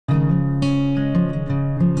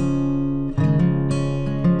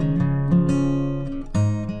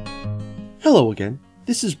Hello again,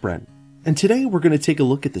 this is Brent, and today we're going to take a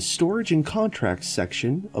look at the Storage and Contracts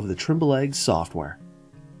section of the Trimble Ag Software.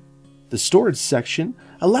 The Storage section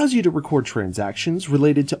allows you to record transactions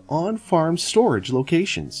related to on-farm storage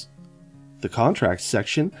locations. The Contracts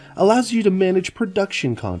section allows you to manage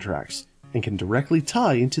production contracts and can directly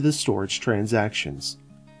tie into the storage transactions.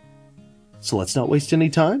 So let's not waste any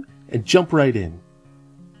time and jump right in.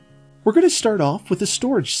 We're going to start off with the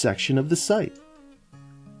Storage section of the site.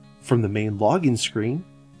 From the main login screen,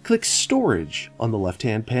 click Storage on the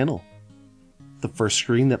left-hand panel. The first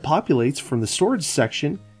screen that populates from the Storage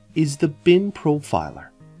section is the Bin Profiler.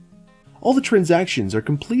 All the transactions are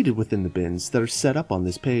completed within the bins that are set up on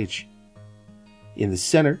this page. In the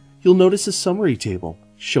center, you'll notice a summary table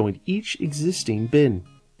showing each existing bin.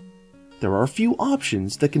 There are a few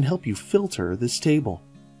options that can help you filter this table.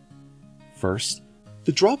 First,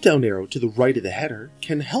 the drop-down arrow to the right of the header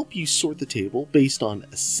can help you sort the table based on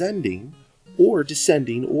ascending or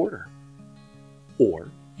descending order. Or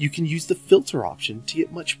you can use the filter option to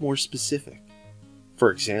get much more specific. For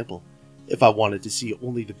example, if I wanted to see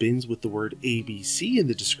only the bins with the word ABC in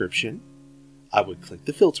the description, I would click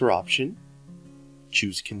the filter option,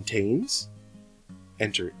 choose Contains,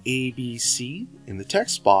 enter ABC in the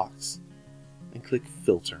text box, and click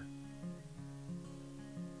Filter.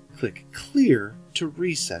 Click Clear to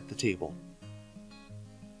reset the table.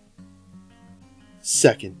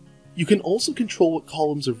 Second, you can also control what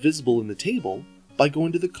columns are visible in the table by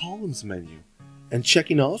going to the Columns menu and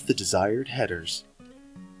checking off the desired headers.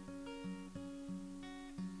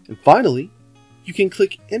 And finally, you can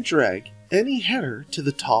click and drag any header to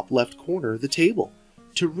the top left corner of the table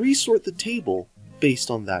to resort the table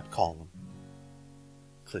based on that column.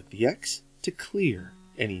 Click the X to clear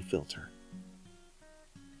any filter.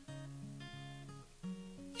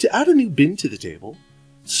 To add a new bin to the table,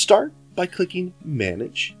 start by clicking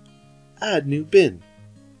Manage, Add New Bin.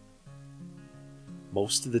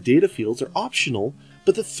 Most of the data fields are optional,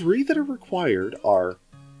 but the three that are required are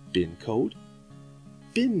bin code,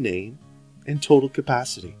 bin name, and total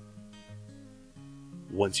capacity.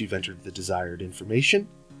 Once you've entered the desired information,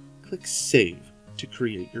 click Save to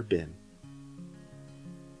create your bin.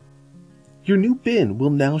 Your new bin will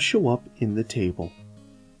now show up in the table.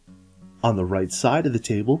 On the right side of the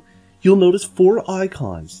table, you'll notice 4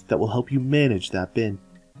 icons that will help you manage that bin.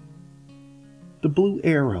 The blue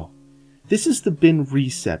arrow. This is the bin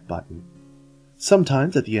reset button.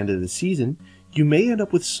 Sometimes at the end of the season, you may end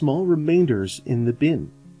up with small remainders in the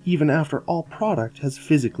bin, even after all product has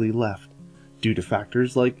physically left, due to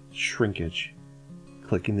factors like shrinkage.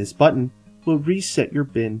 Clicking this button will reset your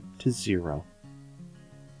bin to 0.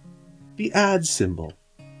 The add symbol.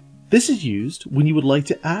 This is used when you would like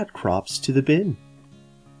to add crops to the bin.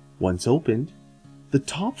 Once opened, the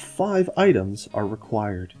top 5 items are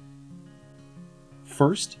required.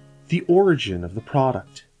 First, the origin of the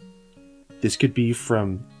product. This could be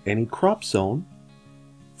from any crop zone,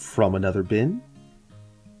 from another bin,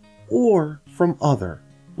 or from other,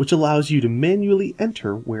 which allows you to manually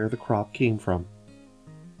enter where the crop came from.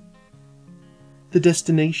 The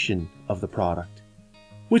destination of the product,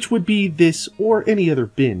 which would be this or any other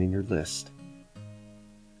bin in your list.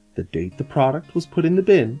 The date the product was put in the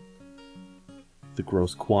bin, the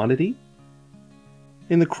gross quantity,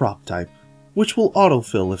 and the crop type, which will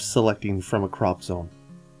autofill if selecting from a crop zone.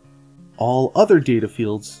 All other data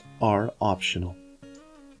fields are optional.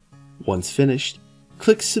 Once finished,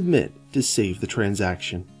 click Submit to save the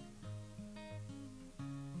transaction.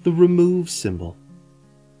 The Remove symbol,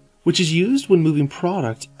 which is used when moving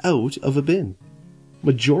product out of a bin.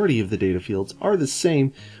 Majority of the data fields are the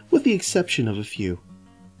same, with the exception of a few.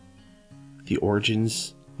 The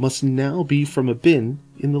origins must now be from a bin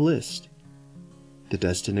in the list. The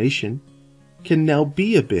destination can now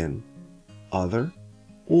be a bin, other,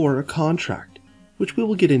 or a contract, which we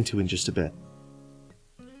will get into in just a bit.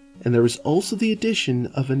 And there is also the addition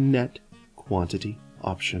of a net quantity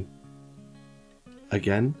option.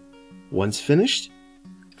 Again, once finished,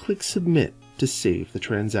 click Submit to save the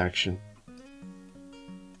transaction.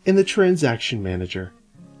 In the Transaction Manager.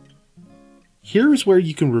 Here is where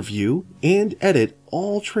you can review and edit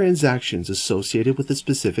all transactions associated with a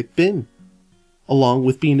specific bin, along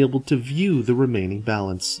with being able to view the remaining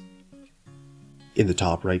balance. In the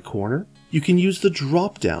top right corner, you can use the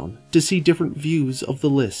drop-down to see different views of the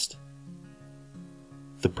list.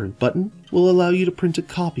 The Print button will allow you to print a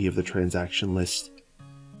copy of the transaction list.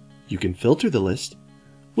 You can filter the list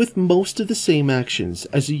with most of the same actions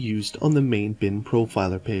as you used on the main Bin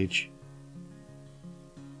Profiler page.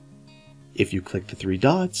 If you click the 3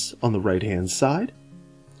 dots on the right-hand side,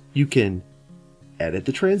 you can edit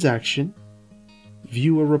the transaction,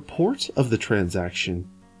 view a report of the transaction,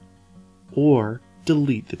 or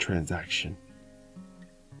delete the transaction.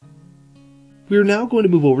 We are now going to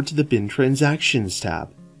move over to the Bin Transactions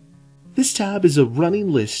tab. This tab is a running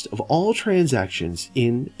list of all transactions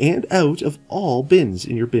in and out of all bins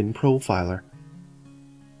in your bin profiler.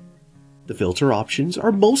 The filter options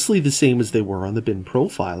are mostly the same as they were on the bin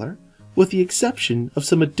profiler, with the exception of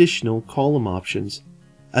some additional column options,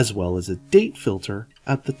 as well as a date filter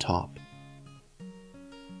at the top.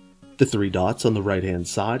 The three dots on the right-hand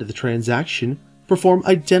side of the transaction perform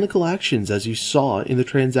identical actions as you saw in the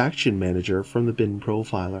Transaction Manager from the bin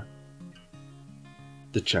profiler.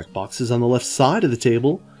 The checkboxes on the left side of the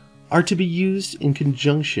table are to be used in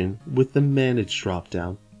conjunction with the Manage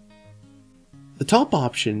dropdown. The top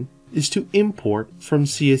option is to import from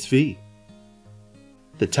CSV.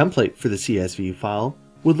 The template for the CSV file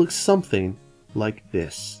would look something like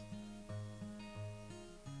this.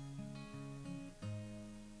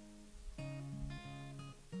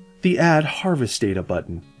 The Add Harvest Data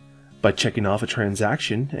button. By checking off a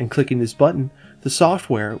transaction and clicking this button, the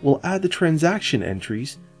software will add the transaction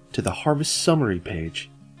entries to the Harvest Summary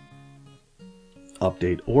page.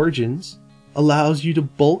 Update Origins allows you to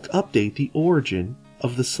bulk update the origin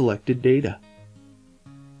of the selected data.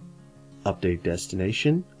 Update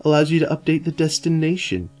Destination allows you to update the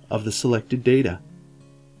destination of the selected data.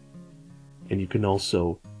 And you can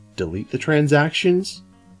also delete the transactions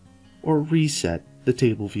or reset the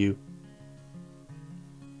table view.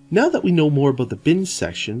 Now that we know more about the Bin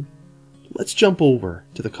section, let's jump over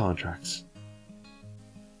to the Contracts.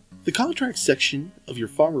 The Contracts section of your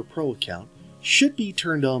Farmer Pro account should be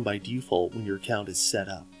turned on by default when your account is set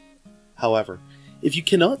up. However, if you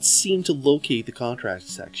cannot seem to locate the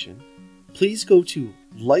Contracts section, please go to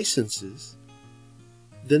Licenses,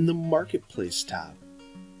 then the Marketplace tab,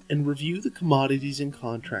 and review the Commodities and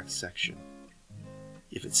Contracts section.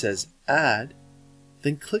 If it says Add,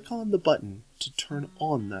 then click on the button to turn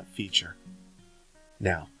on that feature.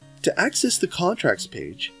 Now, to access the Contracts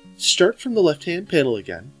page, start from the left-hand panel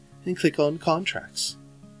again and click on Contracts.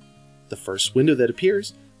 The first window that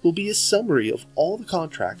appears will be a summary of all the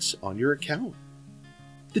contracts on your account.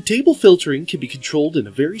 The table filtering can be controlled in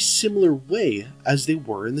a very similar way as they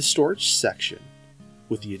were in the Storage section,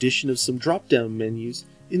 with the addition of some drop-down menus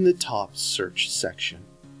in the top Search section.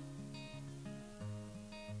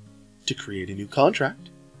 To create a new contract,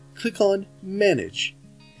 click on Manage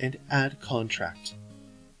and Add Contract.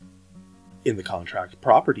 In the Contract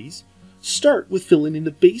Properties, start with filling in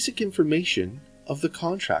the basic information of the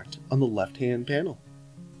contract on the left-hand panel.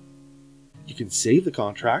 You can save the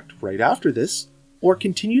contract right after this, or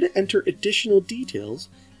continue to enter additional details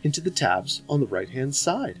into the tabs on the right-hand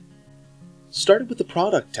side. Starting with the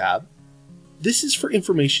Product tab, this is for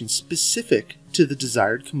information specific to the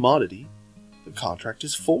desired commodity the contract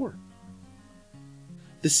is for.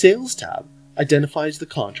 The Sales tab identifies the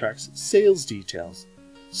contract's sales details,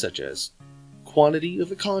 such as quantity of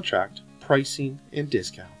the contract, pricing, and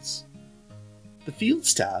discounts. The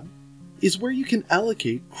Fields tab is where you can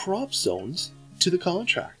allocate crop zones to the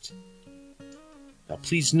contract. Now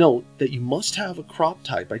please note that you must have a crop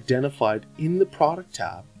type identified in the Product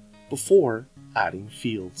tab before adding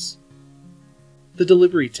fields. The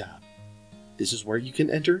Delivery tab. This is where you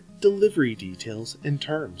can enter delivery details and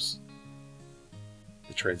terms.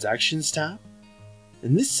 The Transactions tab,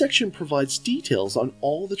 and this section provides details on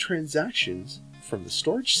all the transactions from the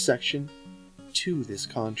Storage section to this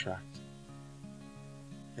contract.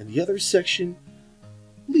 And the Other section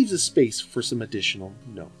leaves a space for some additional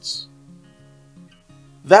notes.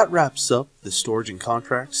 That wraps up the Storage and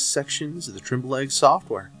Contracts sections of the Trimble Ag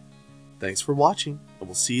software. Thanks for watching, and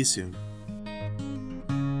we'll see you soon.